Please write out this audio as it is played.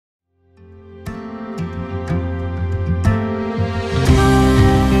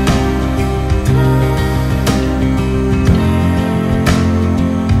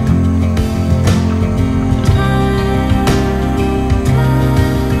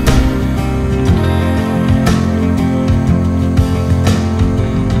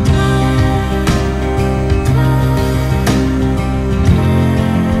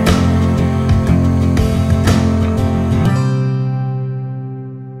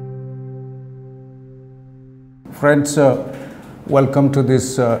Friends, welcome to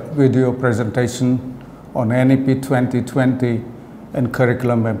this video presentation on NEP 2020 and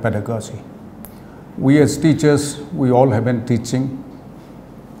Curriculum and Pedagogy. We as teachers, we all have been teaching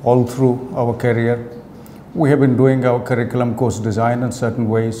all through our career. We have been doing our curriculum course design in certain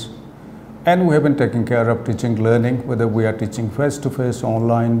ways, and we have been taking care of teaching learning, whether we are teaching face-to-face,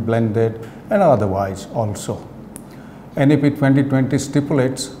 online, blended, and otherwise also. NEP 2020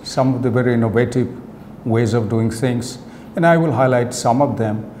 stipulates some of the very innovative ways of doing things, and I will highlight some of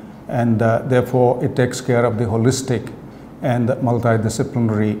them, and therefore it takes care of the holistic and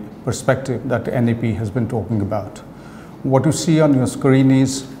multidisciplinary perspective that NEP has been talking about. What you see on your screen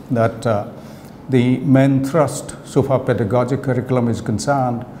is that the main thrust so far pedagogic curriculum is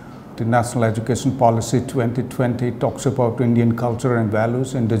concerned. The National Education Policy 2020 talks about Indian culture and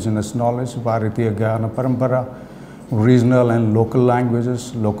values, indigenous knowledge, Bharatiya Gyana Parampara, regional and local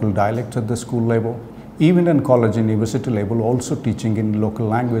languages, local dialects at the school level, even in college and university level, also teaching in local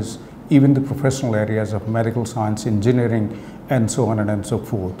language, even the professional areas of medical science, engineering, and so on and so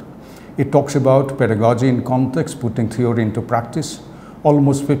forth. It talks about pedagogy in context, putting theory into practice,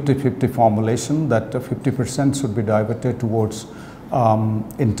 almost 50-50 formulation that 50% should be diverted towards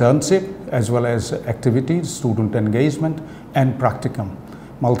internship as well as activities, student engagement, and practicum.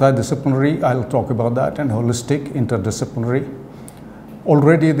 Multidisciplinary, I'll talk about that, and holistic, interdisciplinary.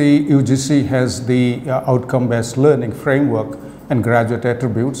 Already the UGC has the outcome-based learning framework and graduate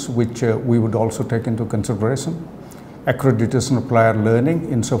attributes, which we would also take into consideration. Accreditation of prior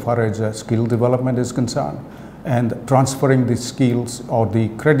learning insofar as skill development is concerned, and transferring the skills or the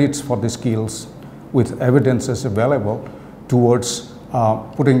credits for the skills with evidences available towards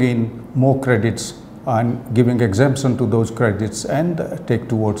putting in more credits and giving exemption to those credits and take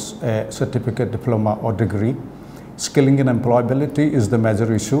towards a certificate, diploma, or degree. Skilling and employability is the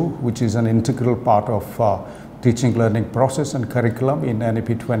major issue, which is an integral part of teaching learning process and curriculum in NEP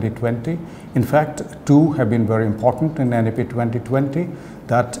 2020. In fact, two have been very important in NEP 2020,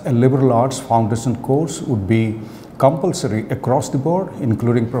 that a liberal arts foundation course would be compulsory across the board,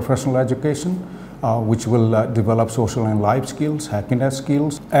 including professional education, which will develop social and life skills, happiness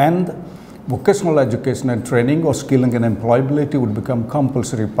skills, and vocational education and training or skilling and employability would become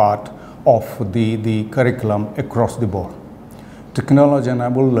compulsory part of the curriculum across the board.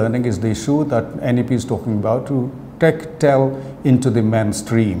 Technology-enabled learning is the issue that NEP is talking about, to tell into the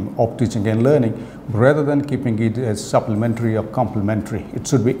mainstream of teaching and learning rather than keeping it as supplementary or complementary. It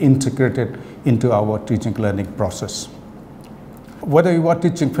should be integrated into our teaching learning process. Whether you are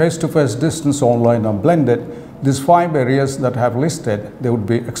teaching face-to-face, distance, online, or blended, these 5 areas that I have listed, they would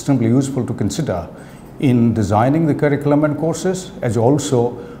be extremely useful to consider in designing the curriculum and courses, as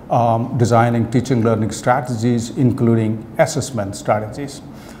also designing teaching learning strategies, including assessment strategies.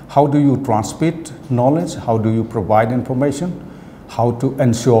 How do you transmit knowledge? How do you provide information? How to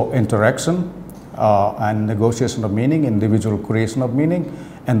ensure interaction and negotiation of meaning, individual creation of meaning,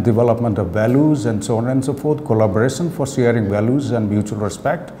 and development of values, and so on and so forth, collaboration for sharing values and mutual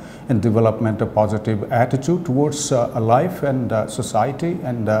respect, and development of positive attitude towards life and society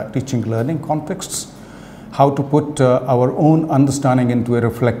and teaching learning contexts. How to put our own understanding into a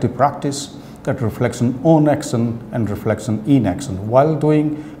reflective practice that reflects on own action and reflection in action, while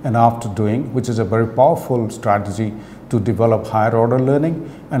doing and after doing, which is a very powerful strategy to develop higher order learning,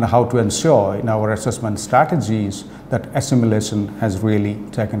 and how to ensure in our assessment strategies that assimilation has really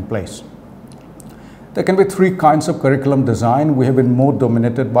taken place. There can be 3 kinds of curriculum design. We have been more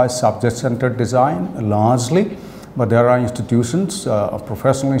dominated by subject-centered design largely, but there are institutions,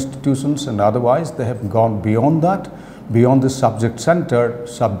 professional institutions and otherwise, they have gone beyond that, beyond the subject-centered,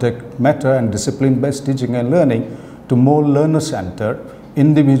 subject matter and discipline-based teaching and learning, to more learner-centered,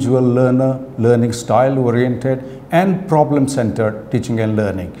 individual learner, learning style-oriented, and problem-centered teaching and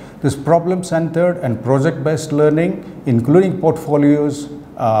learning. This problem-centered and project-based learning, including portfolios,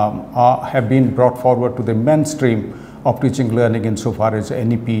 have been brought forward to the mainstream of teaching learning insofar as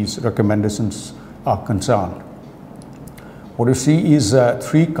NEP's recommendations are concerned. What you see is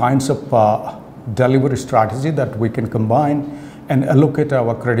 3 kinds of delivery strategy that we can combine and allocate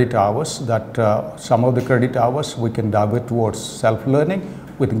our credit hours, that some of the credit hours we can divert towards self-learning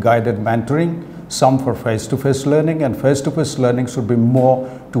with guided mentoring, some for face-to-face learning, and face-to-face learning should be more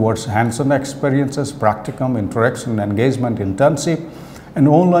towards hands-on experiences, practicum, interaction, engagement, internship. And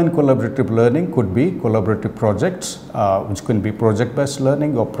online collaborative learning could be collaborative projects, which can be project-based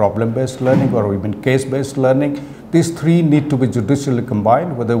learning or problem-based learning or even case-based learning. These 3 need to be judiciously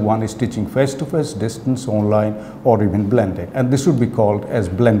combined, whether one is teaching face-to-face, distance, online, or even blended. And this should be called as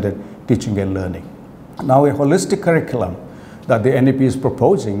blended teaching and learning. Now, a holistic curriculum that the NEP is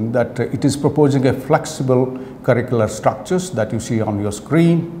proposing, that it is proposing a flexible curricular structures that you see on your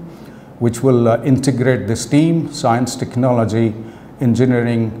screen, which will integrate the STEAM, science, technology,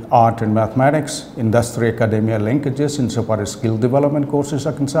 engineering, art and mathematics, industry, academia linkages insofar as skill development courses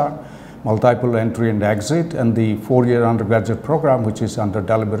are concerned, multiple entry and exit, and the 4-year undergraduate program, which is under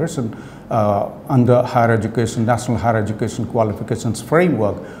deliberation under higher education, National Higher Education Qualifications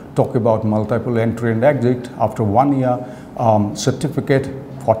Framework, talk about multiple entry and exit after 1 year certificate,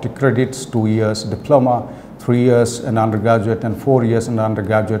 40 credits, 2 years diploma, 3 years an undergraduate and 4 years an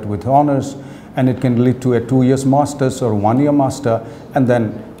undergraduate with honors, and it can lead to a 2 years master's or 1 year master, and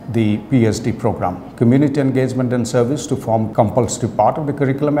then the PhD program. Community engagement and service to form compulsory part of the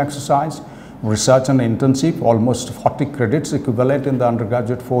curriculum exercise. Research and internship, almost 40 credits equivalent in the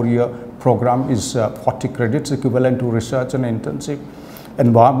undergraduate 4-year program is 40 credits equivalent to research and internship.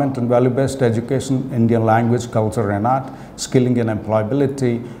 Environment and value-based education, Indian language, culture and art, skilling and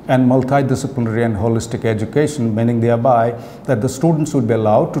employability, and multidisciplinary and holistic education, meaning thereby that the students will be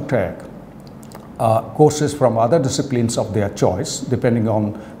allowed to take courses from other disciplines of their choice, depending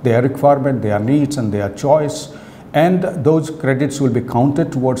on their requirement, their needs and their choice, and those credits will be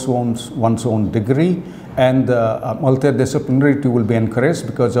counted towards one's own degree, and multidisciplinarity will be encouraged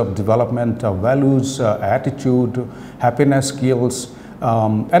because of development of values, attitude, happiness skills,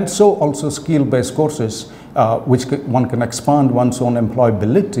 and so also skill-based courses which one can expand one's own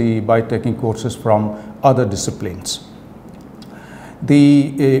employability by taking courses from other disciplines.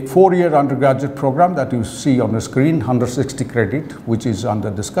 The 4-year undergraduate program that you see on the screen, 160 credit, which is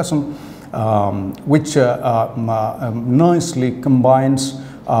under discussion, which nicely combines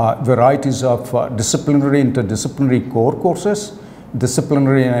varieties of disciplinary, interdisciplinary core courses,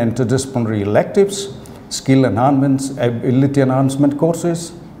 disciplinary and interdisciplinary electives, skill enhancements, ability enhancement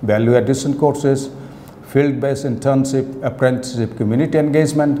courses, value addition courses, field-based internship, apprenticeship, community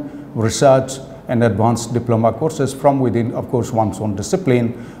engagement, research, and advanced diploma courses from within, of course, one's own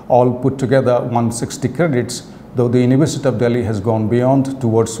discipline, all put together 160 credits, though the University of Delhi has gone beyond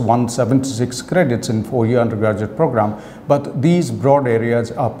towards 176 credits in 4-year undergraduate program. But these broad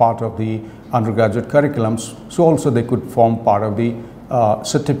areas are part of the undergraduate curriculums, so also they could form part of the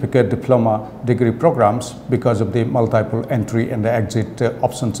certificate, diploma, degree programs because of the multiple entry and exit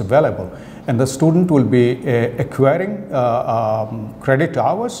options available. And the student will be acquiring credit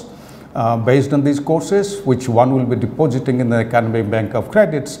hours based on these courses, which one will be depositing in the academic bank of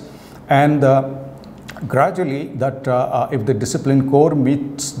credits, and gradually that if the discipline core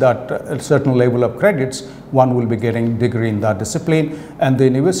meets that certain level of credits, one will be getting degree in that discipline, and the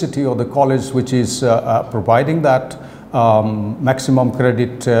university or the college which is providing that maximum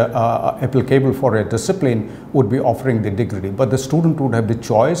credit applicable for a discipline would be offering the degree, but the student would have the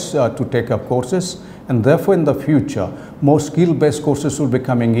choice to take up courses, and therefore in the future more skill-based courses will be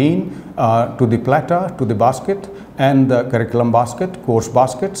coming in to the platter, to the basket, and the curriculum basket, course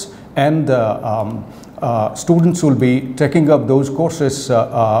baskets, and students will be taking up those courses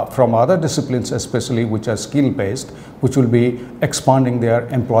from other disciplines, especially which are skill-based, which will be expanding their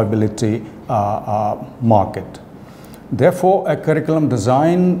employability market. Therefore, a curriculum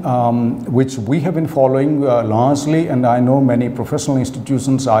design which we have been following largely, and I know many professional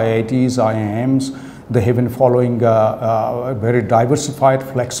institutions, IITs, IIMs, they have been following very diversified,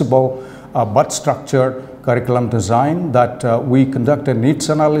 flexible, but structured curriculum design that we conducted needs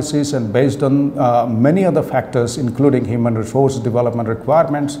analysis, and based on many other factors including human resource development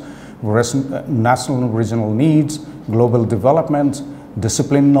requirements, national and regional needs, global developments,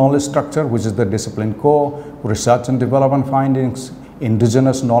 discipline knowledge structure, which is the discipline core, research and development findings,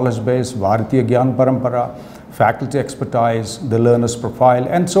 indigenous knowledge base, Bharatiya Gyan Parampara, faculty expertise, the learner's profile,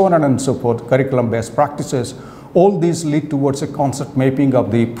 and so on and so forth, curriculum based practices. All these lead towards a concept mapping of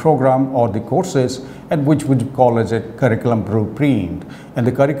the program or the courses, and which we call as a curriculum blueprint. And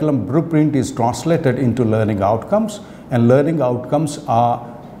the curriculum blueprint is translated into learning outcomes, and learning outcomes are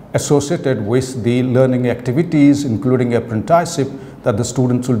associated with the learning activities, including apprenticeship, that the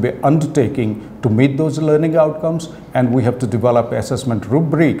students will be undertaking to meet those learning outcomes. And we have to develop assessment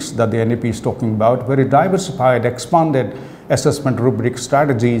rubrics that the NEP is talking about, very diversified, expanded assessment rubric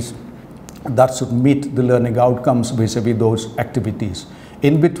strategies that should meet the learning outcomes vis-a-vis those activities.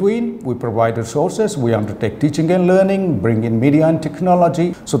 In between, we provide resources, we undertake teaching and learning, bring in media and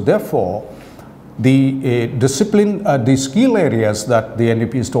technology. So therefore, the discipline, the skill areas that the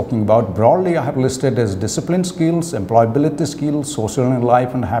NEP is talking about broadly I have listed as discipline skills, employability skills, social and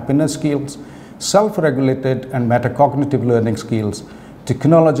life and happiness skills, self-regulated and metacognitive learning skills,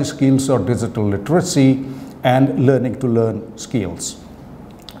 technology skills or digital literacy, and learning to learn skills.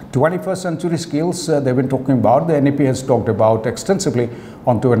 21st century skills they've been talking about. The NEP has talked about extensively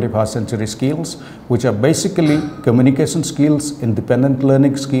on 21st century skills, which are basically communication skills, independent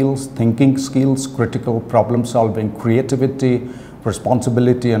learning skills, thinking skills, critical problem solving, creativity,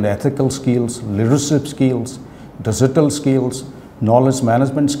 responsibility and ethical skills, leadership skills, digital skills, knowledge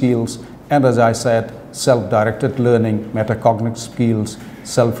management skills, and as I said, self-directed learning, metacognitive skills,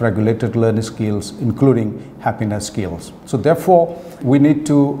 self-regulated learning skills, including happiness skills. So therefore, we need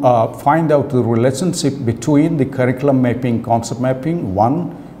to find out the relationship between the curriculum mapping, concept mapping,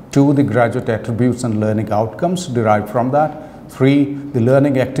 1, 2, the graduate attributes and learning outcomes derived from that, 3, the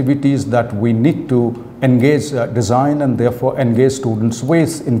learning activities that we need to engage, design and therefore engage students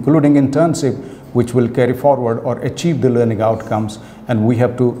with, including internship, which will carry forward or achieve the learning outcomes, and we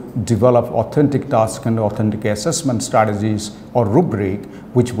have to develop authentic task and authentic assessment strategies or rubric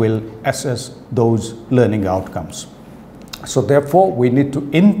which will assess those learning outcomes. So therefore, we need to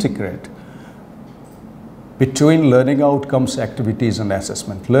integrate between learning outcomes, activities and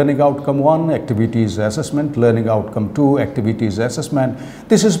assessment. Learning outcome 1, activities assessment. Learning outcome 2, activities assessment.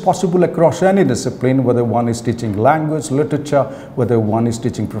 This is possible across any discipline, whether one is teaching language, literature, whether one is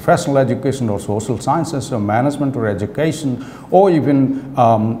teaching professional education or social sciences or management or education, or even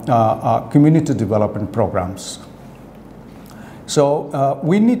community development programs. So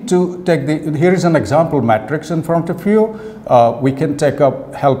we need to take here is an example matrix in front of you. We can take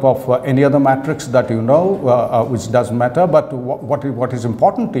up help of any other matrix that you know, which doesn't matter, but what is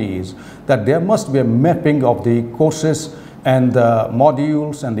important is that there must be a mapping of the courses and the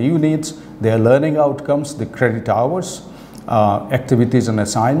modules and the units, their learning outcomes, the credit hours, activities and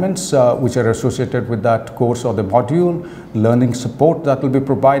assignments which are associated with that course or the module, learning support that will be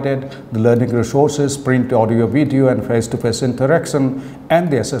provided, the learning resources, print, audio, video and face-to-face interaction,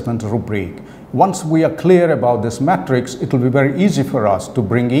 and the assessment rubric. Once we are clear about this matrix, it will be very easy for us to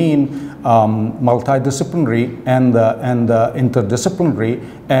bring in multidisciplinary and interdisciplinary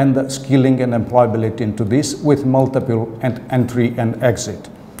and skilling and employability into this with multiple entry and exit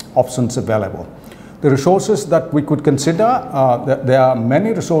options available. The resources that we could consider, there are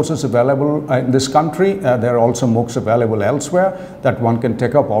many resources available in this country. There are also MOOCs available elsewhere that one can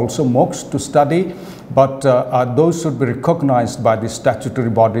take up also MOOCs to study, but those should be recognized by the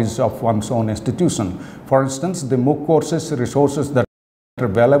statutory bodies of one's own institution. For instance, the MOOC courses resources that are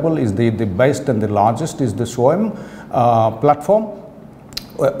available is the best and the largest is the SOEM platform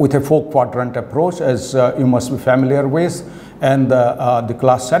with a 4-quadrant approach, as you must be familiar with. And the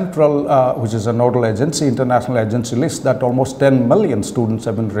Class Central, which is a nodal agency, international agency, lists that almost 10 million students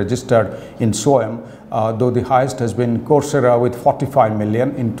have been registered in SOEM, though the highest has been Coursera with 45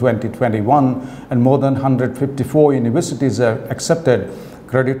 million in 2021, and more than 154 universities have accepted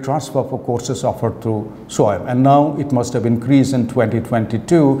credit transfer for courses offered through SOEM. And now it must have increased in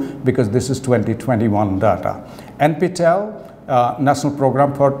 2022 because this is 2021 data. NPTEL, National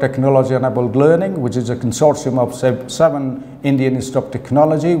Program for Technology-Enabled Learning, which is a consortium of 7 Indian Institute of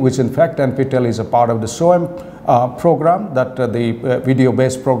Technology, which in fact NPTEL is a part of the SOEM program, that the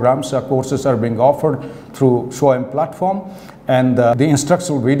video-based programs, courses are being offered through SOEM platform. And the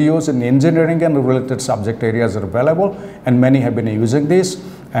instructional videos in engineering and related subject areas are available, and many have been using this.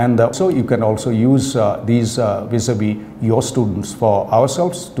 And so you can also use these vis-a-vis your students for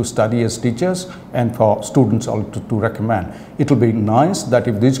ourselves to study as teachers and for students also to recommend. It will be nice that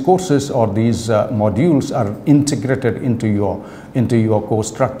if these courses or these modules are integrated into your course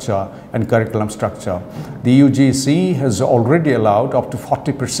structure and curriculum structure. The UGC has already allowed up to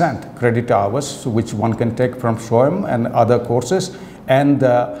 40% credit hours, which one can take from SOEM and other courses, and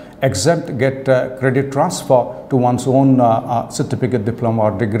get credit transfer to one's own certificate, diploma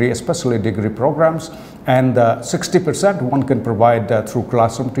or degree, especially degree programs, and 60% one can provide through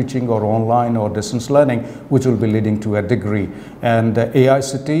classroom teaching or online or distance learning, which will be leading to a degree. And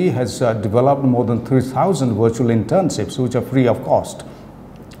AICTE has developed more than 3,000 virtual internships which are free of cost,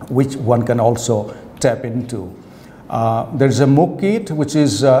 which one can also tap into. There is a MOOC kit which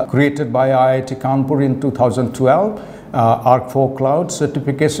is created by IIT Kanpur in 2012, ARC4 Cloud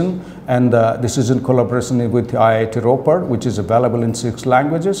certification, and this is in collaboration with IIT Ropar, which is available in 6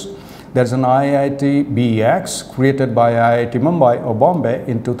 languages. There's an IIT BEX created by IIT Mumbai or Bombay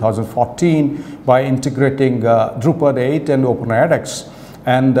in 2014 by integrating Drupal 8 and OpenEdX.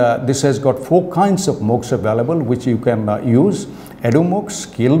 And this has got 4 kinds of MOOCs available which you can use: Edu MOOCs,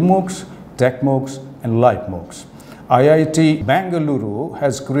 Skill MOOCs, Tech MOOCs, and Life MOOCs. IIT Bangalore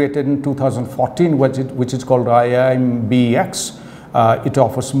has created in 2014 which is called IIMBX. It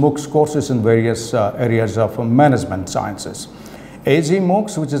offers MOOCs courses in various areas of management sciences. AG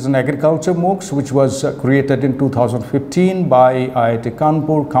MOOCs, which is an agriculture MOOCs, which was created in 2015 by IIT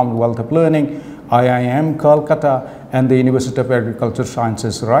Kanpur, Commonwealth of Learning, IIM Kolkata, and the University of Agricultural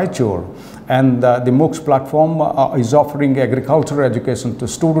Sciences, Raichur. And the MOOCs platform is offering agricultural education to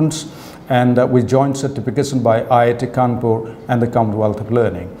students, and with joint certification by IIT Kanpur and the Commonwealth of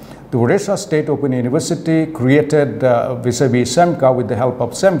Learning. The Odisha State Open University created vis-a-vis SEMCA, with the help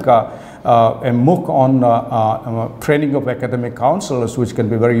of SEMCA, a MOOC on training of academic counselors, which can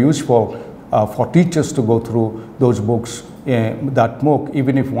be very useful for teachers to go through those books, that MOOC,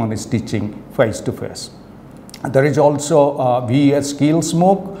 even if one is teaching face-to-face. There is also VES Skills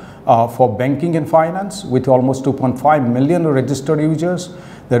MOOC for banking and finance, with almost 2.5 million registered users.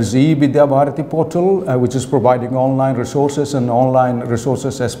 There is the E-Vidya Bharati portal, which is providing online resources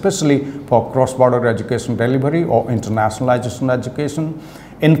especially for cross-border education delivery or internationalization education.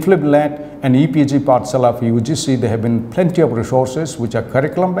 InflibNet and EPG Pathshala for UGC, there have been plenty of resources which are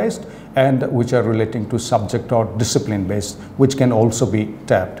curriculum-based and which are relating to subject or discipline-based, which can also be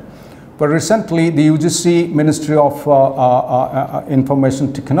tapped. But recently, the UGC Ministry of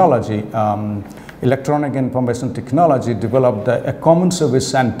Information Technology, Electronic Information Technology, developed a Common Service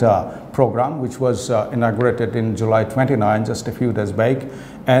Center program, which was inaugurated in July 29, just a few days back.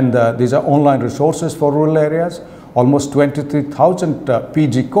 And these are online resources for rural areas. Almost 23,000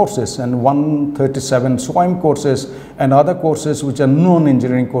 PG courses and 137 SWAYAM courses and other courses which are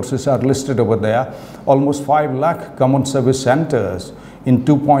non-engineering courses are listed over there. Almost 5 lakh common service centers in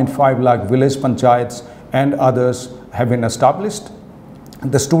 2.5 lakh village panchayats and others have been established.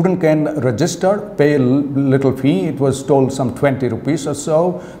 The student can register, pay a little fee. It was told some 20 rupees or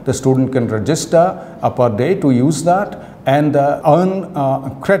so. The student can register per day to use that and earn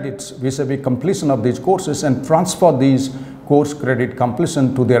credits vis-a-vis completion of these courses and transfer these course credit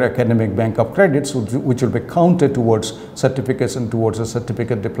completion to their academic bank of credits, which will be counted towards certification, towards a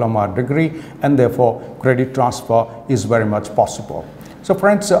certificate, diploma, or degree, and therefore credit transfer is very much possible. So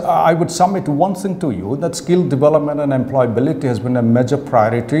friends, I would sum it one thing to you, that skill development and employability has been a major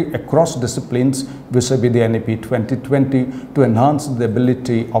priority across disciplines vis-a-vis the NEP 2020 to enhance the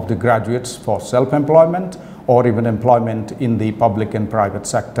ability of the graduates for self-employment or even employment in the public and private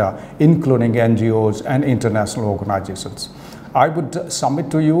sector, including NGOs and international organizations. I would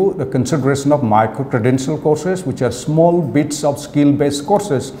submit to you the consideration of micro-credential courses, which are small bits of skill-based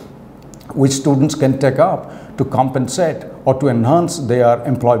courses which students can take up to compensate or to enhance their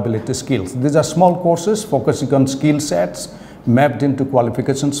employability skills. These are small courses focusing on skill sets mapped into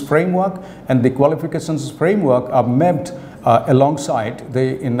qualifications framework, and the qualifications framework are mapped alongside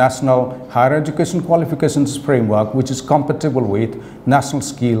the National Higher Education Qualifications Framework, which is compatible with National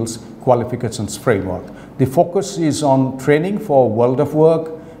Skills Qualifications Framework. The focus is on training for world of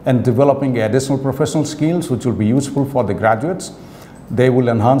work and developing additional professional skills which will be useful for the graduates. They will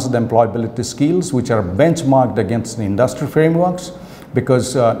enhance the employability skills which are benchmarked against the industry frameworks,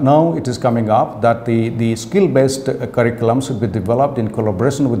 because now it is coming up that the skill-based curriculum should be developed in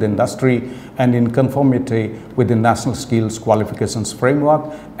collaboration with industry and in conformity with the National Skills Qualifications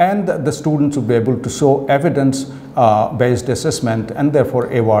Framework, and the students will be able to show evidence-based assessment, and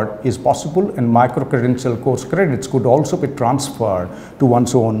therefore award is possible, and micro-credential course credits could also be transferred to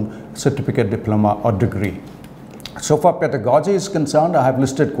one's own certificate, diploma or degree. So far pedagogy is concerned, I have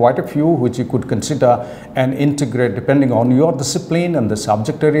listed quite a few which you could consider and integrate depending on your discipline and the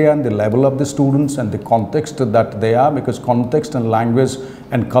subject area and the level of the students and the context that they are, because context and language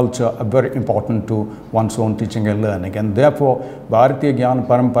and culture are very important to one's own teaching and learning. And therefore, Bharatiya Gyan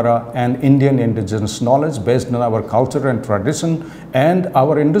Parampara and Indian indigenous knowledge based on our culture and tradition and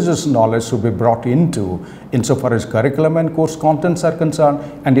our indigenous knowledge should be brought into insofar as curriculum and course contents are concerned,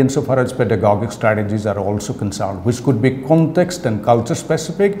 and insofar as pedagogic strategies are also concerned, which could be context and culture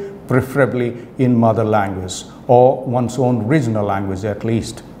specific, preferably in mother language or one's own regional language at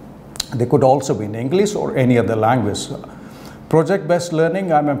least. They could also be in English or any other language. Project-based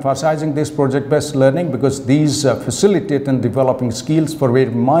learning, I'm emphasizing this project-based learning because these facilitate in developing skills for very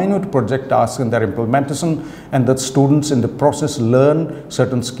minute project tasks in their implementation, and that students in the process learn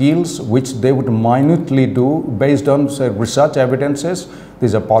certain skills which they would minutely do based on, say, research evidences.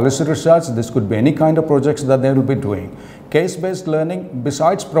 These are policy research, this could be any kind of projects that they will be doing. Case-based learning,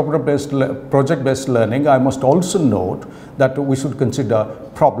 besides project-based learning, I must also note that we should consider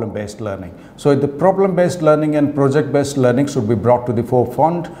problem-based learning. So the problem-based learning and project-based learning should be brought to the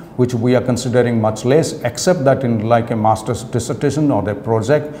forefront, which we are considering much less, except that in like a master's dissertation or a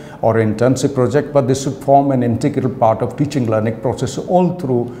project or internship project, but this should form an integral part of teaching learning process all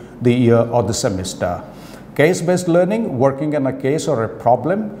through the year or the semester. Case-based learning, working on a case or a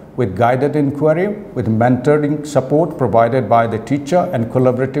problem with guided inquiry, with mentoring support provided by the teacher, and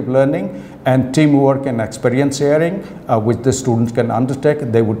collaborative learning and teamwork and experience sharing, which the students can undertake.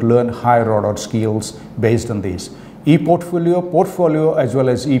 They would learn higher order skills based on these. E-portfolio, portfolio as well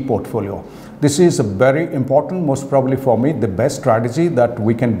as e-portfolio. This is a very important, most probably for me, the best strategy that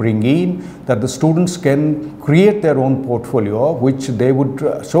we can bring in, that the students can create their own portfolio, which they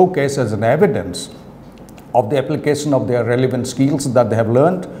would showcase as an evidence of the application of their relevant skills that they have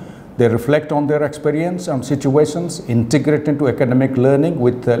learned. They reflect on their experience and situations, integrate into academic learning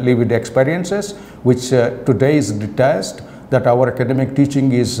with lived experiences, which today is detached, that our academic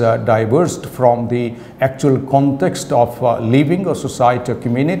teaching is diverged from the actual context of living or society or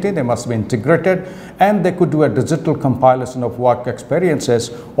community. They must be integrated, and they could do a digital compilation of work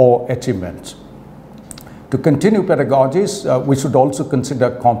experiences or achievements. To continue pedagogies, we should also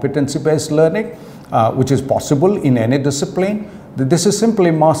consider competency-based learning, which is possible in any discipline. This is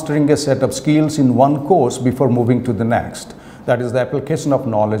simply mastering a set of skills in one course before moving to the next. That is the application of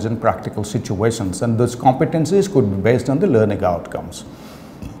knowledge in practical situations, and those competencies could be based on the learning outcomes.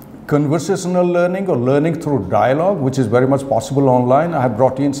 Conversational learning or learning through dialogue, which is very much possible online. I have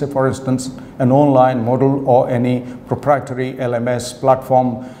brought in, say for instance, an online model or any proprietary LMS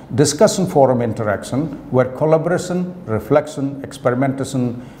platform discussion forum interaction where collaboration, reflection,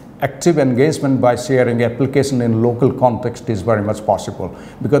 experimentation, active engagement by sharing application in local context is very much possible,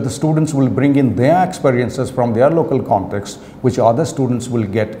 because the students will bring in their experiences from their local context, which other students will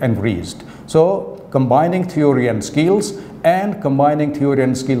get enriched. So combining theory and skills, and combining theory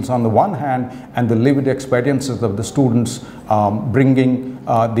and skills on the one hand and the lived experiences of the students, bringing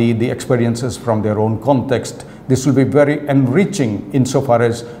the experiences from their own context. This will be very enriching insofar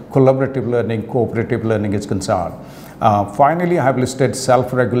as collaborative learning, cooperative learning is concerned. Finally, I have listed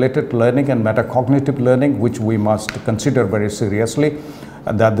self-regulated learning and metacognitive learning, which we must consider very seriously,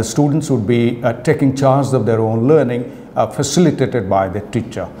 that the students would be taking charge of their own learning, facilitated by the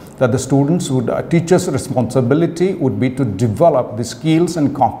teacher. That the students would, teacher's responsibility would be to develop the skills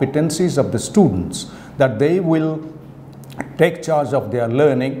and competencies of the students, that they will take charge of their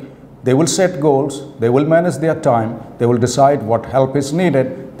learning. They will set goals, they will manage their time, they will decide what help is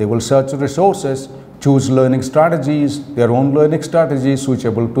needed, they will search resources, choose learning strategies, their own learning strategies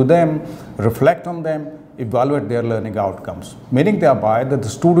suitable to them, reflect on them, evaluate their learning outcomes. Meaning thereby that the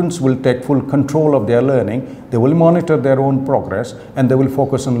students will take full control of their learning, they will monitor their own progress, and they will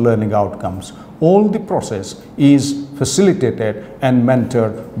focus on learning outcomes. All the process is facilitated and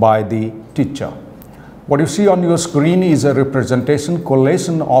mentored by the teacher. What you see on your screen is a representation,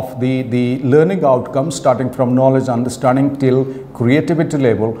 collation of the learning outcomes, starting from knowledge, understanding till creativity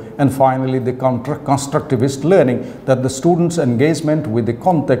level, and finally the constructivist learning, that the students' engagement with the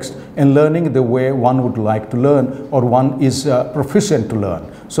context and learning the way one would like to learn or one is proficient to learn.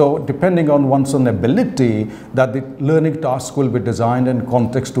 So depending on one's own ability, that the learning task will be designed and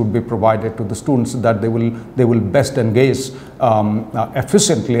context would be provided to the students, that they will best engage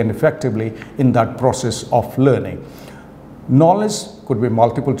efficiently and effectively in that process of learning. Knowledge could be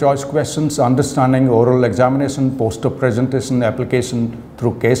multiple choice questions, understanding, oral examination, poster presentation, application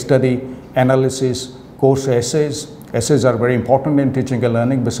through case study, analysis, course essays. Essays are very important in teaching and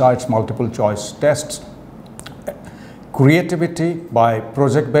learning besides multiple choice tests. Creativity by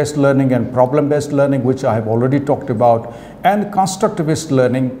project-based learning and problem-based learning, which I have already talked about. And constructivist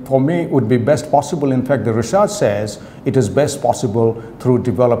learning, for me, would be best possible. In fact, the research says it is best possible through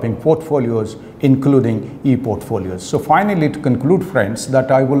developing portfolios, including e-portfolios. So finally, to conclude, friends, that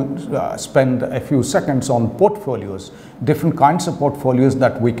I will spend a few seconds on portfolios, different kinds of portfolios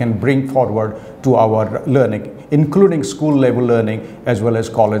that we can bring forward to our learning, including school level learning as well as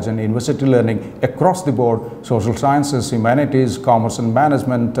college and university learning across the board, social sciences, humanities, commerce and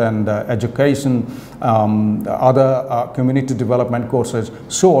management, and education, other community development courses,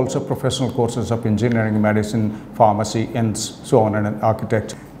 so also professional courses of engineering, medicine, pharmacy, and so on, and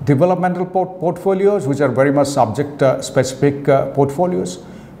architecture. Developmental portfolios, which are very much subject specific portfolios.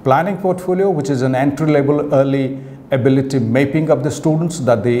 Planning portfolio, which is an entry-level early ability mapping of the students,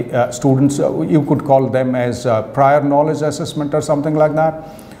 that the students, you could call them as prior knowledge assessment or something like that.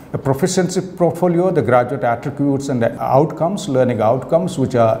 A proficiency portfolio, the graduate attributes and the outcomes, learning outcomes,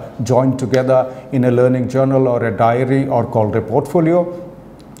 which are joined together in a learning journal or a diary or called a portfolio.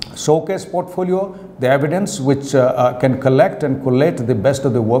 Showcase portfolio, the evidence which can collect and collate the best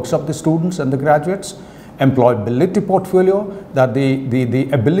of the works of the students and the graduates. Employability portfolio, that the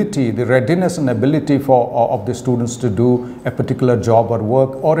ability, the readiness and ability of the students to do a particular job or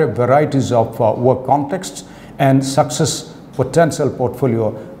work or a varieties of work contexts. And success potential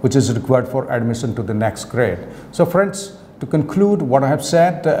portfolio which is required for admission to the next grade. So friends, to conclude what I have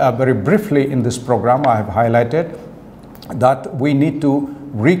said very briefly in this program, I have highlighted that we need to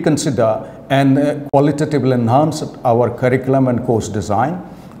reconsider and qualitatively enhance our curriculum and course design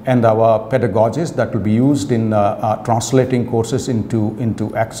and our pedagogies that will be used in translating courses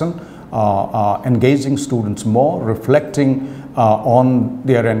into action, engaging students more, reflecting on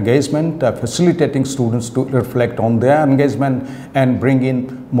their engagement, facilitating students to reflect on their engagement, and bring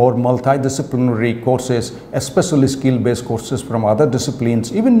in more multidisciplinary courses, especially skill-based courses from other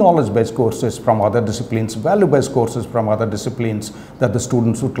disciplines, even knowledge-based courses from other disciplines, value-based courses from other disciplines that the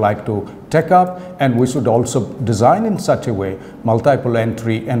students would like to take up. And we should also design in such a way multiple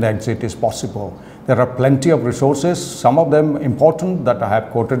entry and exit is possible. There are plenty of resources, some of them important that I have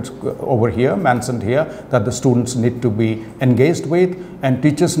quoted over here, mentioned here, that the students need to be engaged with, and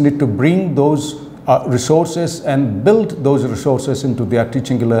teachers need to bring those resources and build those resources into their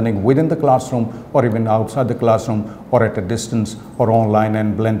teaching and learning within the classroom or even outside the classroom or at a distance or online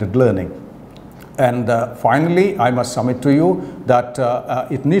and blended learning. And finally, I must submit to you that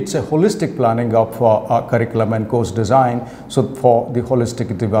it needs a holistic planning of curriculum and course design for the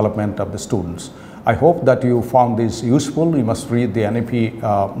holistic development of the students. I hope that you found this useful. You must read the NEP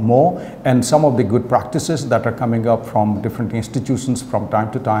more, and some of the good practices that are coming up from different institutions from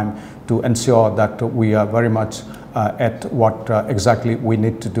time to time to ensure that we are very much at what exactly we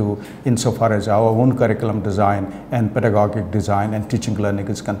need to do insofar as our own curriculum design and pedagogic design and teaching learning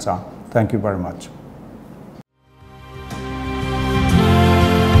is concerned. Thank you very much.